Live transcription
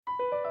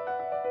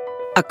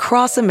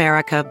Across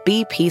America,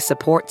 BP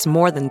supports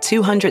more than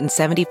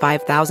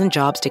 275,000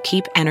 jobs to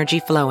keep energy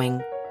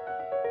flowing.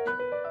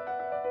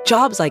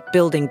 Jobs like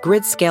building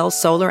grid-scale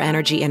solar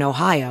energy in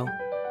Ohio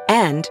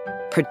and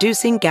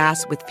producing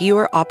gas with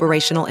fewer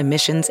operational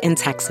emissions in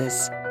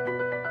Texas.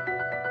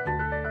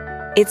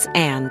 It's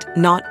and,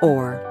 not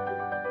or.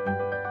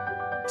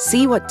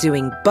 See what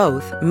doing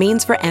both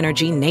means for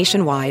energy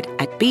nationwide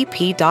at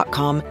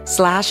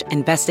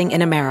bp.com/investing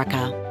in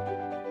America.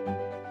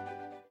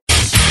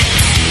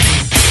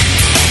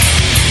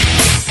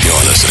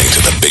 You're listening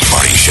to The Big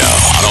Party Show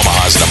on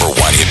Omaha's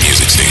 #1 hit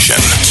music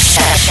station.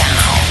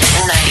 Channel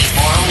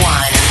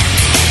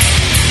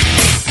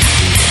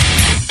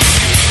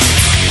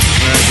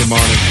 94.1. Good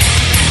morning.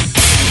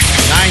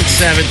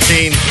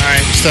 9:17. All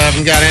right, still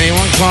haven't got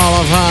anyone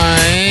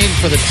qualified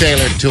for the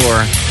Taylor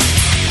Tour.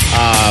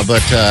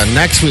 But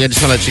next week, I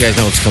just want to let you guys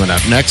know what's coming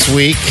up. Next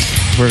week,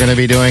 we're going to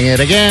be doing it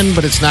again,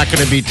 but it's not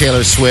going to be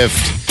Taylor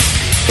Swift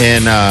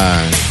in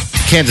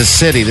Kansas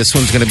City. This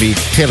one's going to be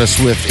Taylor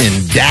Swift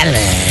in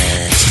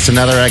Dallas. It's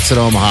another Exit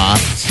Omaha.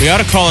 We ought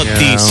to call it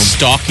the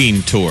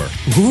Stalking Tour.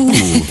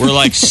 Ooh. We're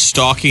like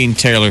stalking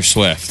Taylor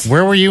Swift.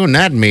 Where were you in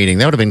that meeting?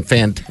 That would have been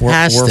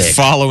fantastic. We're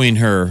following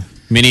her.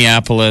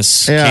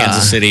 Minneapolis,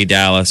 Kansas City,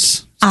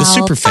 Dallas. The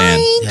super fan.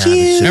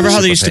 Remember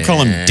how they used to call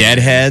them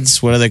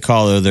deadheads? What do they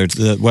call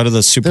it? What are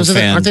the super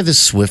fans? Aren't they the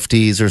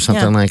Swifties or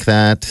something like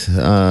that?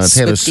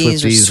 Taylor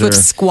Swifties or Swift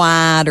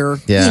Squad or,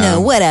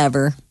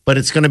 whatever. But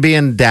it's going to be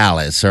in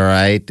Dallas, all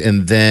right?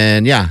 And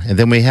then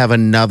we have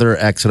another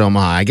Exit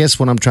Omaha. I guess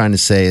what I'm trying to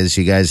say is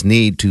you guys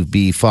need to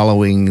be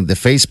following the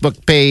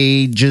Facebook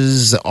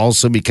pages,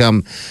 also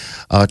become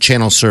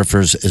channel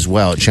surfers as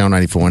well at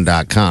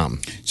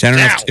channel941.com. So I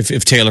don't know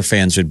if Taylor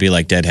fans would be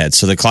like deadheads.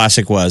 So the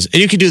classic was,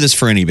 and you could do this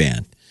for any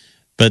band,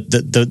 but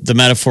the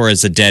metaphor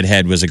is the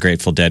Deadhead was a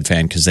Grateful Dead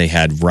fan because they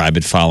had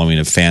rabid following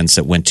of fans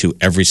that went to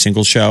every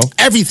single show.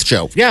 Every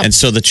show, yeah. And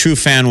so the true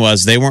fan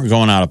was they weren't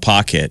going out of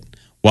pocket.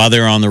 While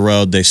they were on the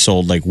road, they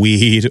sold like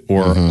weed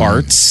or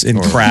arts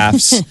and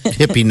crafts.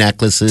 Hippie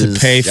necklaces. To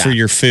pay for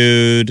your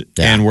food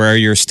and where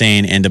you're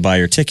staying and to buy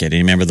your ticket. And you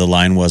remember the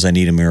line was, I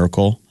need a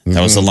miracle?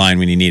 That was the line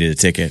when you needed a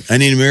ticket. I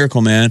need a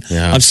miracle, man.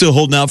 Yeah. I'm still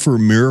holding out for a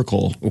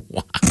miracle.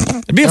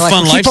 It'd be a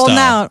fun lifestyle.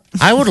 Out.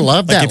 I would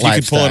love that if you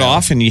could pull it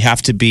off, and you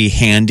have to be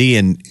handy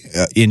and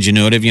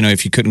ingenuitive.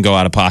 If you couldn't go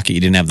out of pocket, you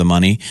didn't have the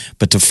money.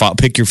 But to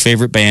pick your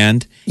favorite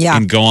band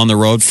and go on the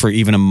road for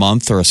even a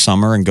month or a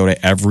summer and go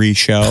to every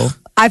show.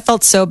 I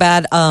felt so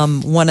bad.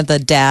 One of the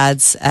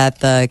dads at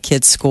the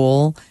kids'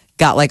 school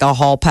got like a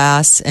hall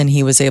pass, and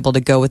he was able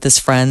to go with his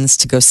friends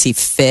to go see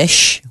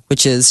Fish,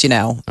 which is, the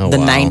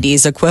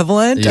 90s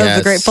equivalent of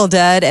the Grateful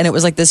Dead. And it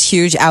was like this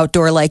huge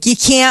outdoor, like, you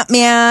can't,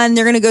 man.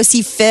 They're going to go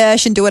see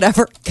Fish and do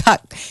whatever.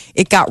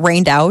 It got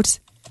rained out.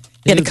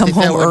 He had to come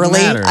home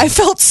early. I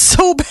felt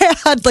so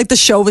bad. Like the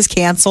show was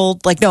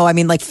canceled. Like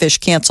Fish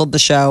canceled the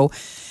show.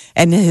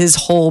 And his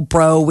whole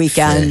bro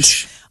weekend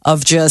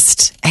of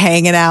just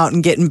hanging out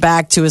and getting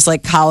back to his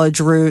like college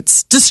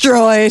roots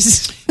destroyed.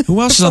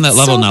 Who else is on that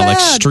level now? Like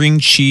String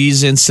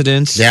Cheese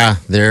Incident? Yeah,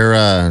 they're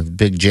a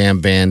big jam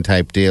band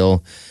type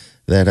deal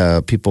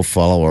that people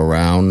follow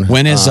around.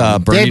 When is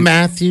Dave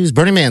Matthews?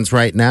 Burning Man's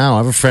right now. I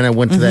have a friend that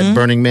went to that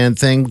Burning Man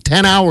thing.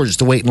 10 hours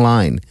to wait in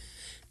line.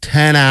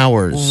 10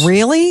 hours.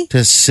 Really?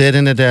 To sit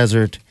in a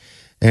desert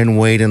and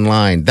wait in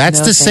line.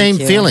 That's the same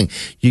feeling.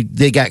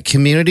 They got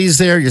communities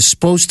there. You're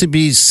supposed to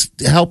be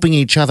helping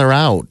each other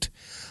out.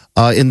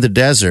 In the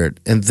desert.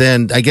 And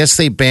then I guess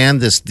they banned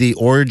the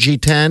orgy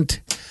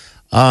tent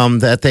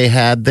that they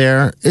had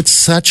there. It's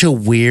such a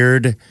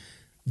weird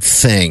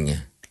thing.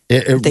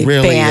 It they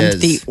really banned is.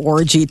 The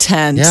orgy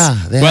tent. Yeah.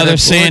 They're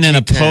saying in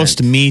a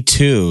post Me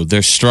Too,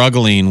 they're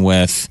struggling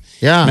with.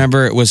 Yeah.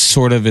 Remember, it was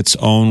sort of its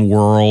own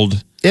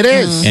world. It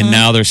is. And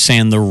now they're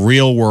saying the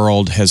real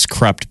world has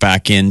crept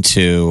back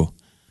into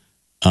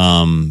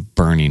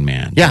Burning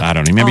Man. Yeah. I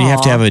don't know. Remember, you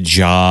have to have a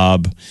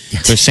job.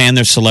 They're saying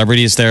there's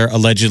celebrities there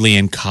allegedly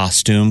in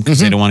costume because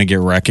they don't want to get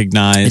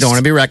recognized. You don't want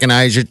to be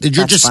recognized. You're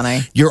That's just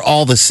funny. You're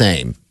all the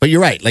same. But you're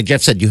right. Like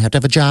Jeff said, you have to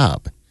have a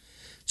job.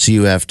 So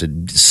you have to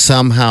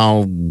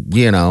somehow,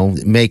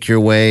 make your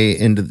way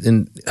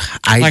into.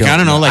 I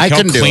don't know. Like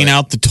help clean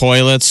out the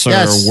toilets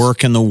or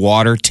work in the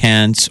water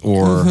tent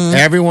or.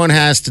 Everyone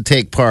has to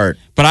take part.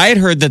 But I had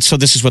heard that. So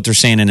this is what they're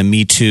saying in a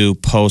Me Too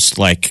post,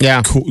 like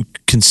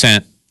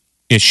consent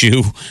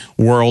issue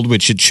world,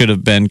 which it should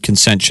have been.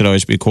 Consent should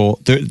always be cool.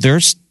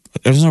 There's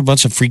a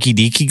bunch of freaky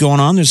deaky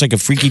going on. There's like a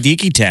freaky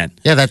deaky tent.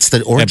 Yeah, that's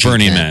the orgy at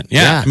Burning Man.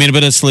 Yeah.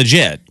 But it's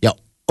legit. Yeah.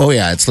 Oh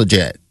yeah, it's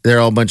legit. They're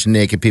all a bunch of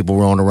naked people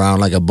rolling around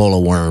like a bowl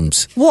of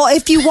worms. Well,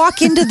 if you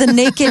walk into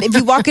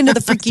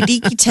the freaky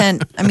deaky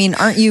tent,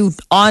 aren't you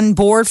on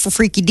board for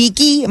freaky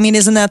deaky?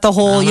 Isn't that the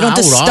whole? You don't have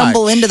to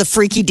stumble into the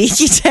freaky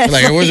deaky tent.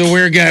 Like, there was a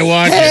weird guy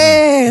watching.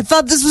 Hey, I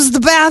thought this was the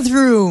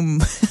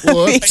bathroom.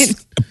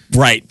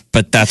 Right,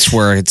 but that's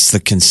where it's the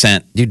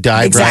consent. You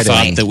dive right in.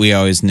 Thought that we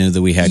always knew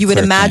that we had. You would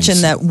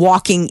imagine that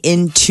walking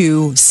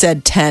into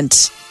said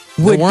tent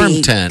would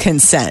be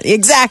consent.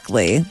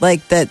 Exactly,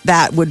 like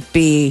that would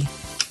be.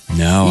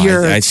 No,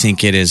 I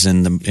think it is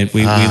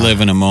we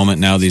live in a moment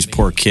now, these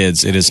poor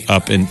kids, it is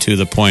up into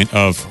the point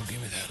of,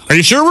 are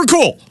you sure we're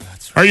cool?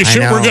 Are you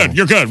sure we're good?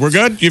 You're good. We're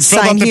good. You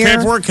filled out the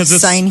paperwork because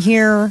it's sign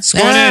here. It's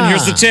going in.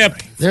 Here's the tip.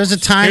 There's a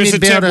time Here's the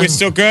you'd be tip. able We to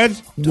still good?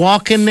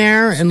 walk in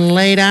there and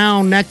lay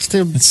down next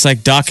to. It's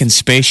like docking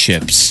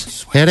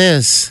spaceships. It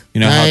is. You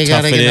know Now how you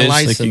tough gotta it get the is.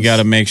 Like license. you got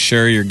to make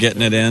sure you're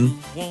getting it in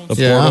the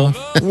Yeah.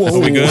 portal. Are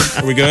we good?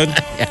 Are we good?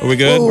 Are we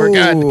good? We're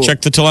good.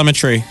 Check the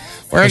telemetry.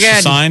 We're Has she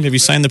good. signed? Have you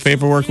signed the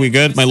paperwork? We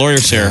good? My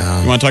lawyer's here.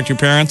 You want to talk to your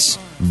parents?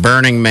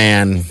 Burning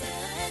Man.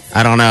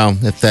 I don't know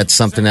if that's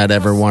something I'd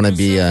ever want to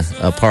be a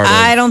part of.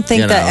 I don't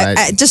think You know,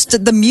 that.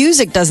 Just the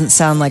music doesn't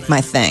sound like my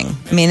thing.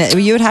 I mean,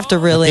 you would have to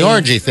really. the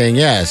orgy thing,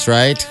 yes,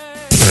 right?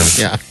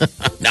 Yeah.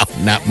 No,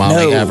 not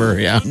Molly ever.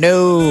 Yeah.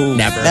 No,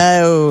 Never.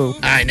 No,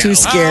 I know. Too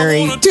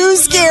scary. Too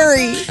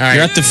scary. All right.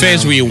 You're at the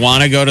phase where you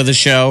want to go to the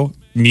show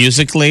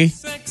musically.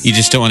 You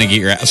just don't want to get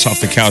your ass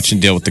off the couch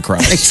and deal with the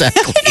crowd.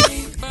 Exactly.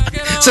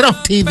 Is it on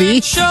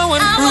TV? Can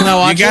I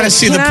watch You got to it?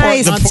 see Can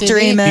I the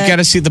stream You it? got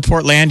to see the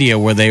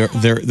Portlandia where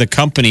the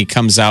company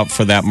comes out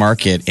for that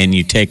market, and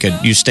you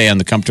stay on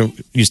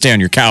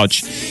your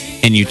couch,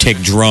 and you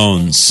take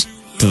drones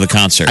to the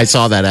concert. I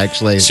saw that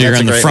actually. So you're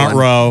That's in a the great front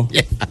one. row.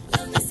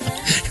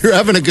 You're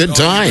having a good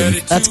time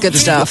That's good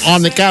stuff.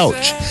 on the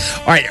couch.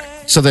 All right.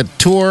 So the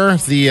tour,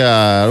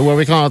 what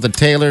we call it, the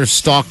Taylor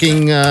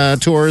Stalking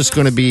tour is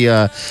going to be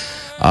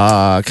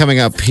coming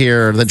up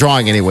here. The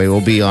drawing, anyway,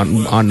 will be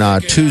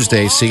on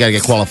Tuesday. So you got to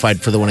get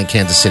qualified for the one in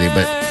Kansas City.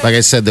 But like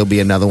I said, there'll be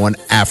another one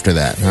after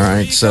that. All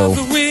right. So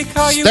stay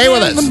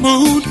with us. The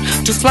mood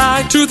to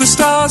fly to the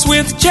stars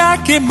with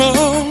Jackie Mo.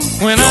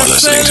 When You're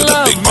listening to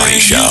The Big Party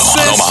Show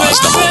on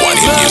Omaha's number one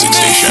hit music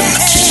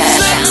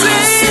station.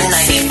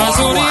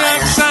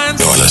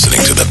 You're listening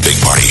to The Big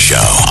Party Show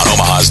on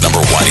Omaha's number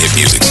one hit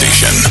music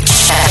station.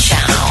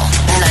 Channel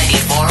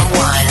 94.1.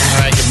 All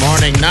right, good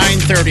morning.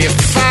 9:30 at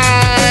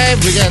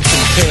 5. We got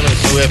some Taylor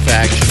Swift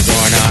action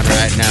going on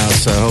right now,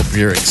 so I hope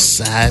you're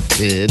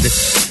excited.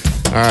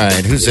 All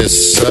right, who's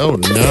this? Oh, no.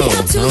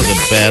 That was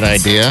a bad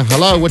idea.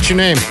 Hello, what's your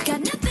name?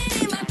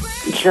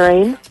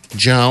 Jareen?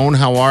 Joan,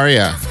 how are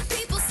you?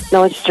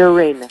 No, it's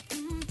Jareen.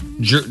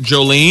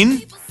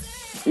 Jolene?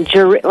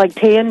 Like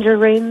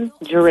tangerine?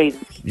 Jareen.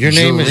 Your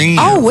name is... Jareen.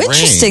 Oh, Jareen.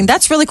 interesting.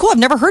 That's really cool. I've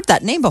never heard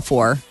that name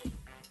before.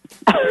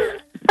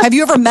 Have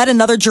you ever met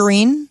another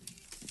Jareen?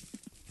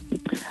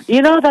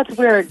 You know, that's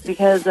weird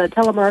because a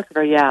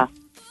telemarketer, yeah.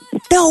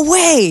 No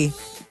way.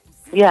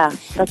 Yeah,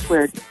 that's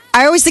weird.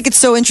 I always think it's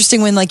so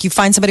interesting when like you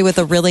find somebody with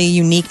a really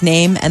unique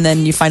name and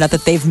then you find out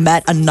that they've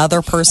met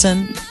another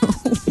person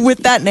with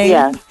that name.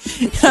 Yeah.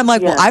 And I'm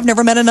like, well, Yeah. I've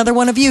never met another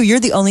one of you. You're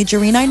the only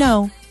Jareen I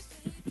know.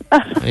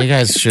 You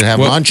guys should have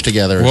What- lunch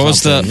together or What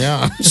was something. the?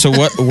 Yeah. So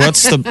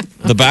what's the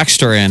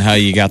backstory on how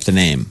you got the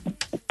name?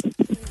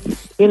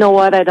 You know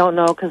what? I don't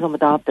know because I'm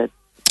adopted.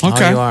 Oh,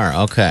 you are?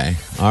 Okay.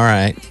 All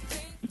right.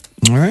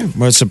 All right.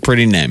 Well, it's a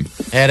pretty name.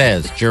 It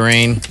is.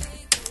 Jareen.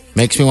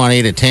 Makes me want to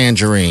eat a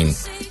tangerine.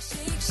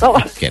 Oh,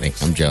 Kidding.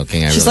 I'm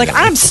joking. She's really like, don't.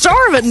 I'm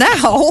starving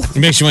now. It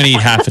makes you want to eat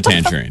half a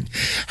tangerine.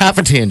 Half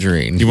a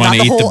tangerine. You want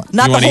Not to the eat whole, the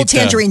not you the wanna whole eat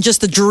tangerine, just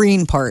the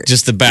Jareen part.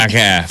 just the back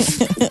half.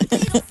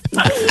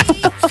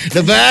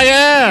 The back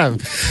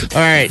half.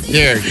 All right,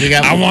 here you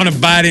got. I want to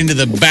bite into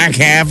the back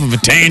half of a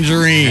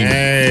tangerine.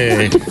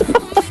 Hey,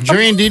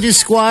 Jareen, do you do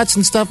squats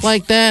and stuff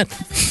like that?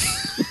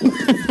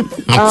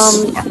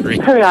 I'm sorry.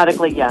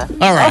 periodically, yeah.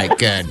 All right,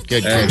 good.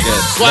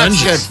 Squats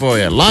Lunges. good for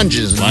you.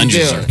 Lunges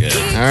Lunges are good.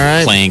 All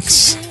right,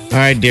 Planks. all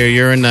right, dear.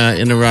 You're in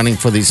the running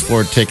for these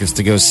 4 tickets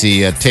to go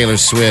see Taylor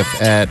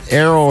Swift at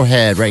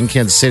Arrowhead, right in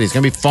Kansas City. It's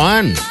gonna be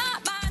fun.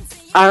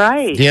 All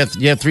right. Do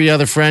you have 3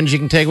 other friends you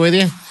can take with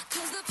you?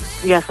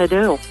 Yes, I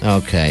do.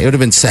 Okay, it would have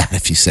been sad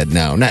if you said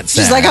no. Not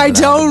sad. She's like, I but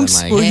would've been don't.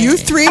 like, Will you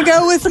hey. 3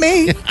 go with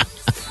me?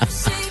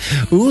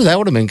 Ooh, that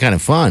would have been kind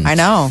of fun. I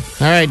know. All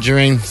right,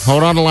 Jareen,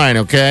 hold on the line,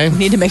 okay? We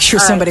need to make sure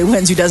somebody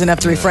wins who doesn't have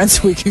 3 friends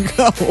so we can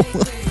go.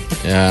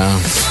 Yeah.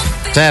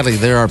 Sadly,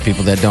 there are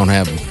people that don't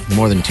have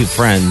more than 2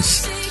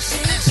 friends.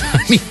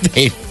 I mean,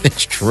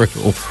 it's true.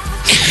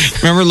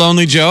 Remember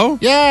Lonely Joe?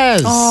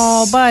 Yes.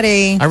 Oh,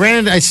 buddy.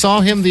 I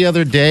saw him the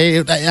other day.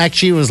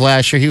 Actually, it was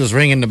last year. He was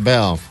ringing the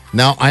bell.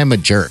 No, I'm a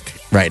jerk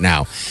right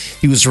now.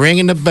 He was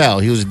ringing the bell.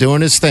 He was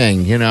doing his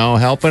thing,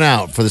 helping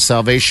out for the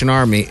Salvation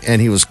Army. And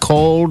he was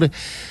cold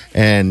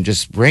and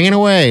just ringing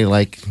away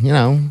like,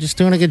 just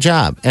doing a good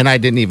job. And I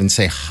didn't even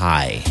say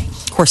hi.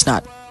 Of course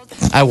not.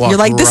 I walked You're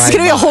like, this is right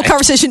going to be a whole by.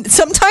 conversation.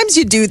 Sometimes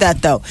you do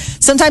that, though.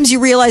 Sometimes you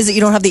realize that you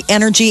don't have the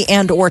energy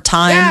and or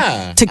time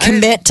Yeah, to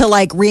commit to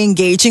like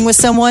re-engaging with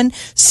someone.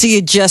 So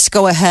you just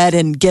go ahead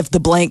and give the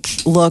blank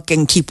look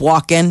and keep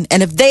walking.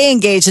 And if they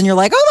engage, then you're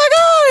like, oh my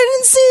God, I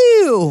didn't see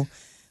you.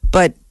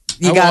 But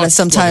you I gotta walked-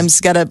 sometimes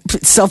gotta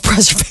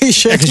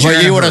self-preservation. You're Well,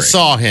 in you a would have hurry.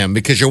 saw him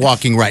because you're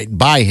walking right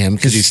by him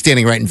because he's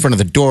standing right in front of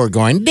the door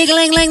going,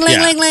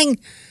 ding-a-ling-ling-ling-ling-ling.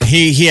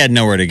 He had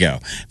nowhere to go.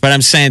 But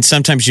I'm saying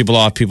sometimes you blow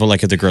off people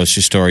like at the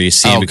grocery store. You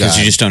see them Oh, because God.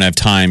 you just don't have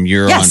time.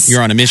 Yes.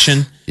 You're on a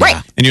mission. Right.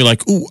 And you're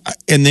like, ooh,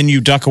 and then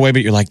you duck away,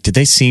 but you're like, did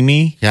they see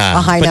me?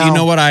 Yeah. I But know. you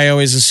know what I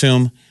always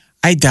assume?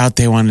 I doubt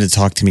they wanted to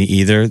talk to me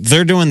either.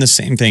 They're doing the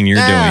same thing you're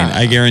doing.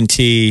 I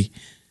guarantee.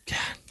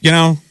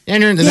 Yeah,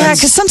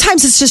 because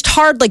sometimes it's just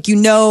hard. Like,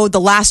 the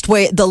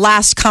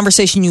last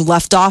conversation you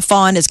left off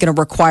on is going to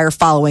require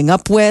following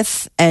up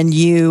with, and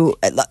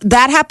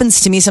that happens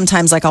to me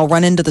sometimes. Like, I'll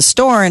run into the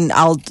store, and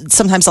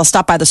sometimes I'll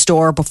stop by the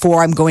store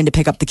before I'm going to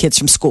pick up the kids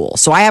from school.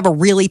 So I have a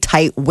really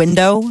tight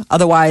window.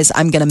 Otherwise,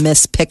 I'm going to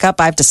miss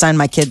pickup. I have to sign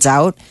my kids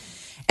out.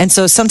 And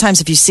so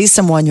sometimes if you see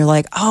someone, you're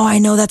like, oh, I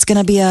know that's going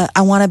to be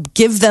I want to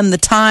give them the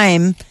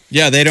time.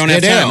 Yeah, they don't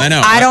have time. I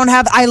know.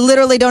 I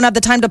literally don't have the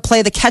time to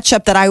play the catch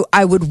up that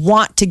I would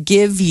want to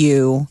give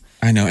you.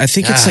 I know. I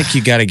think it's like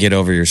you got to get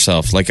over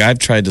yourself. Like, I've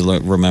tried to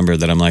remember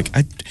that I'm like,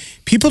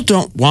 people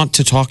don't want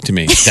to talk to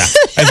me.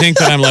 I think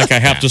that I'm like, I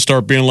have to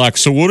start being like,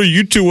 so what are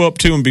you two up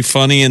to, and be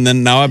funny. And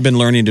then now I've been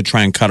learning to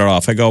try and cut it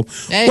off. I go,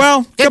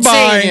 well,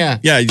 goodbye.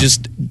 Yeah,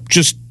 just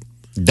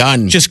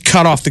done. Just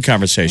cut off the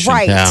conversation.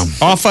 Right. Yeah.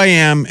 Off I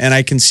am, and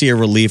I can see a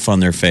relief on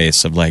their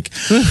face of like,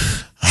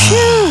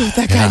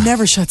 that guy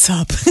never shuts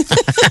up.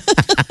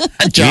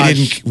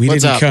 Josh, we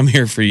didn't come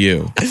here for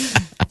you.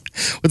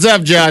 What's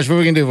up, Josh? What are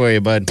we gonna do for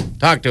you, bud?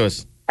 Talk to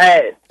us.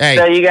 Hey.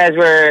 So you guys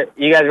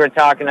were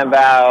talking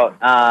about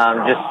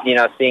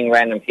just seeing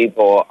random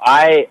people.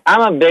 I'm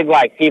a big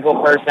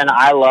people person.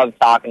 I love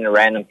talking to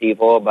random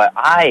people, but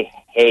I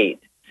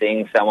hate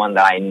seeing someone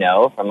that I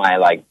know from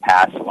my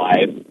past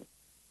life.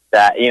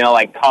 That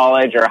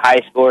college or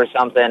high school or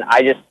something,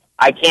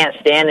 I can't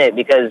stand it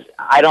because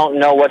I don't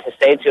know what to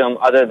say to them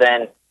other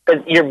than,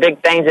 because your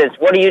big things is,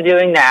 what are you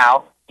doing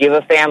now? Do you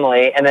have a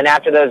family? And then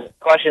after those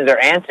questions are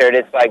answered,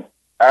 it's like,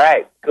 all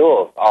right,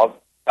 cool. I'll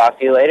talk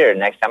to you later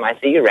next time I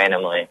see you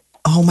randomly.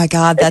 Oh my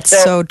God, that's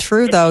so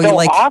true though. It's so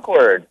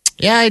awkward.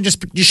 Yeah,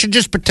 you should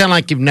just pretend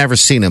like you've never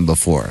seen him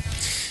before,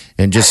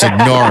 and just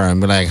ignore him.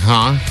 Be like,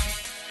 huh?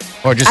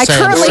 Or just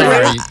say, I'm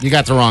sorry, you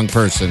got the wrong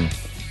person.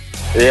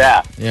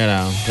 Yeah.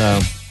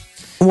 So.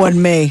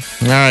 Wasn't me.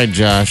 All right,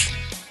 Josh.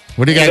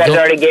 What do you guys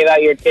already gave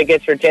out your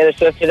tickets for Taylor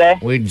Swift today?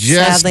 We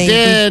just Sadly,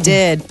 did. We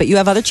did, but you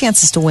have other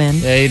chances to win.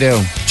 Yeah, you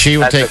do. She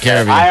will take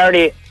care of you. I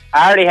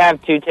already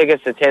have 2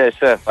 tickets to Taylor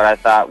Swift, but I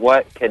thought,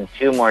 what could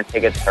 2 more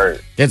tickets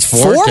hurt? It's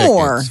 4 tickets.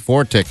 More.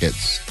 4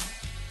 tickets.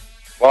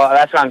 Well,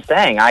 that's what I'm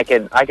saying. I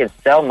could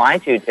sell my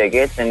 2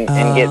 tickets and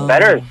get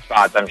better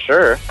spots, I'm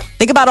sure.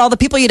 Think about all the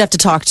people you'd have to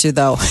talk to,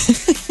 though.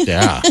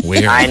 Yeah,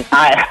 weird.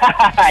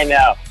 I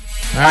know.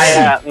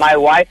 My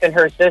wife and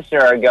her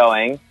sister are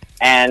going,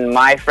 and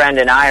my friend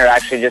and I are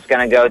actually just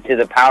going to go to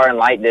the Power and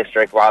Light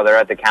District while they're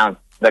at the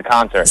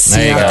concert.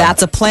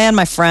 That's a plan,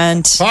 my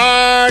friend.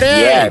 Party!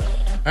 Yes.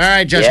 All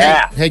right, Josh.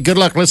 Yeah. Hey, good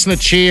luck. Listen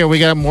to Chi, or we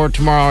got more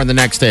tomorrow and the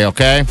next day,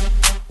 okay?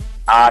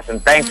 Awesome.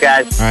 Thanks,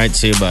 guys. All right,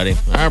 see you, buddy.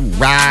 All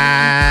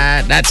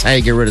right. That's how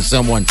you get rid of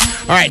someone.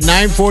 All right,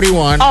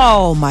 9:41.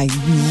 Oh, my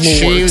Lord.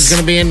 She was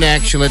going to be in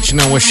next. She'll let you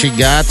know what she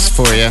got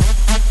for you.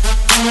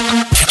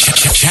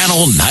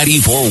 Channel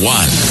 94.1.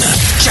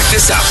 Check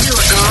this out. More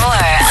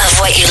of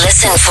what you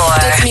listen for.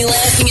 Gets me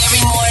laughing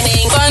every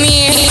morning.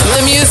 Funny.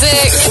 The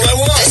music.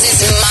 This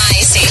is my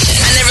station.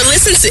 I never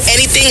listen to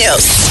anything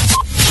else.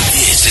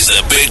 This is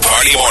the Big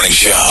Party Morning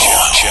Show.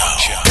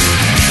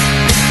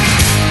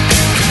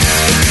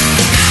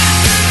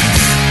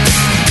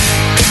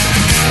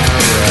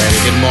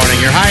 Alrighty, good morning.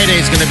 Your high day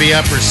is going to be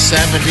upper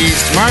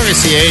 70s. Tomorrow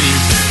it's the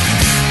 80s.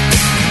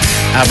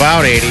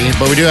 About 80,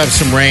 but we do have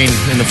some rain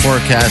in the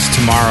forecast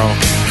tomorrow.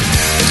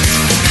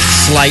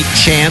 Slight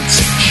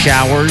chance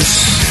showers.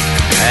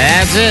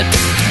 That's it.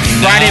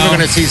 Friday we're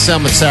going to see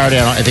some, but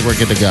Saturday I think we're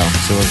good to go.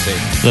 So we'll see.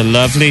 The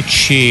lovely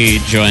Chi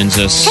joins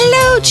us.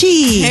 Hello,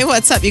 Chi. Hey,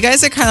 what's up? You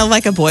guys are kind of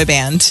like a boy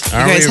band.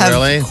 Are you guys we have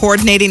really?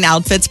 coordinating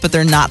outfits, but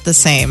they're not the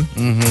same.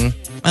 Mm-hmm.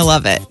 I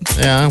love it.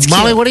 Yeah.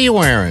 Molly, what are you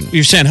wearing?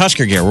 You're saying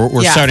Husker gear.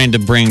 We're starting to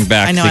bring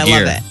back I know, the I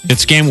gear. love it.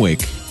 It's game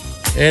week.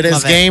 It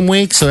is game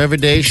week, so every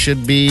day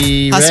should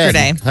be Husker red.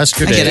 Day.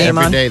 Husker I get Day it,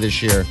 every man. day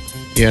this year.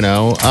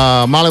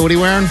 Molly, what are you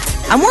wearing?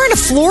 I'm wearing a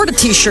Florida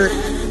t-shirt.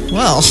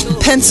 Well,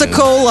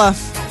 Pensacola.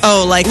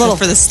 oh, like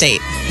for the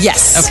state.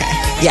 Yes. Okay.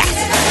 Yeah.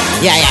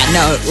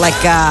 No, like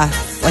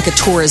a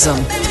tourism.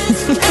 All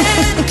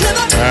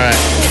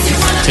right.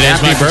 Today's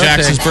Happy Michael birthday.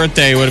 Jackson's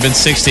birthday. It would have been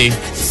 60.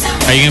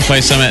 Are you going to play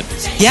some at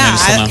Yeah,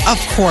 Minnesota? of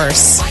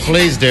course.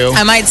 Please do.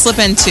 I might slip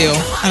into.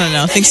 I don't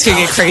know. Things could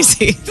get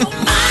crazy.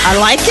 I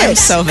like I'm it.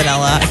 so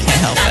vanilla. I can't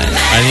help it.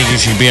 I think you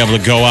should be able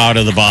to go out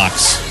of the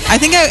box. I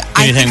think I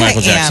Anything think Michael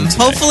I Jackson am.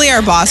 today. Hopefully,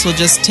 our boss will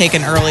just take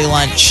an early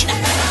lunch,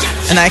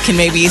 and I can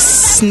maybe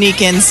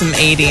sneak in some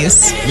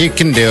 80s. You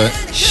can do it.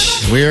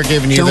 We are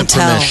giving you Don't the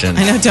tell. permission.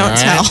 I know. Don't All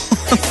tell. right?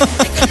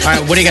 All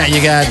right, what do you got?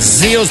 You got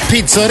Zio's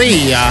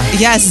Pizzeria.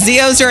 Yes,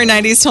 Zio's during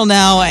 90s till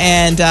now,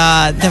 and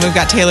then we've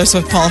got Taylor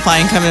Swift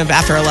qualifying coming up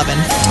after 11.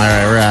 All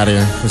right, we're out of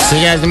here. We'll see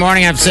you guys in the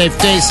morning. Have a safe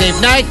day, safe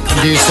night,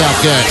 and do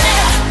yourself good.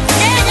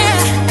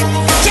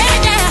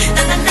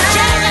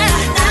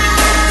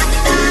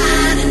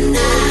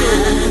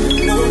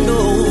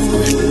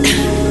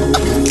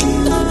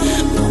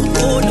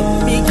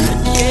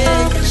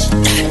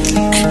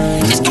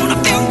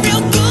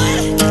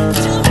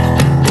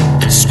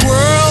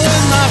 Squirrel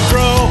in my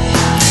bro,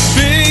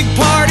 Big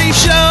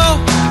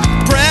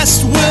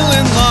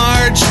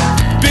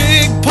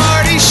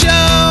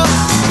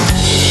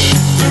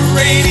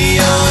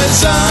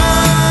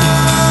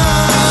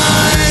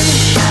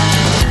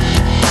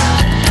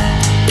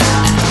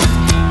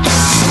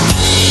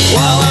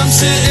while I'm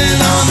sitting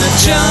on the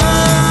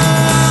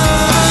john.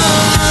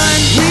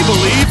 We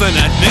believe in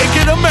a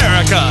naked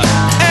America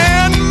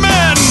and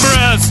man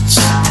breasts.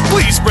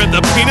 Please spread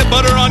the peanut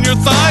butter on your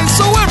thighs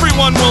so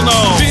everyone will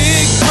know.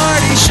 Big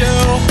party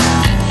show.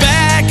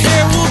 Back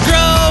hair will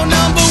grow.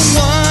 Number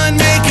one,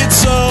 make it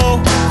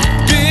so.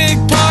 Big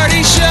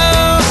party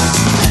show.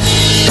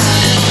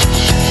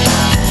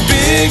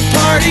 Big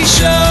party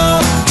show.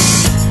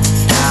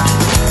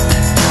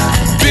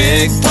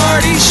 Big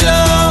party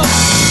show.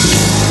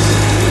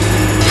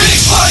 Big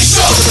Party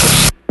Show.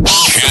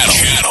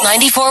 Channel.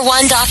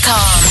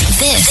 941.com.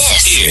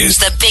 This is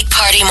the Big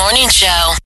Party Morning Show.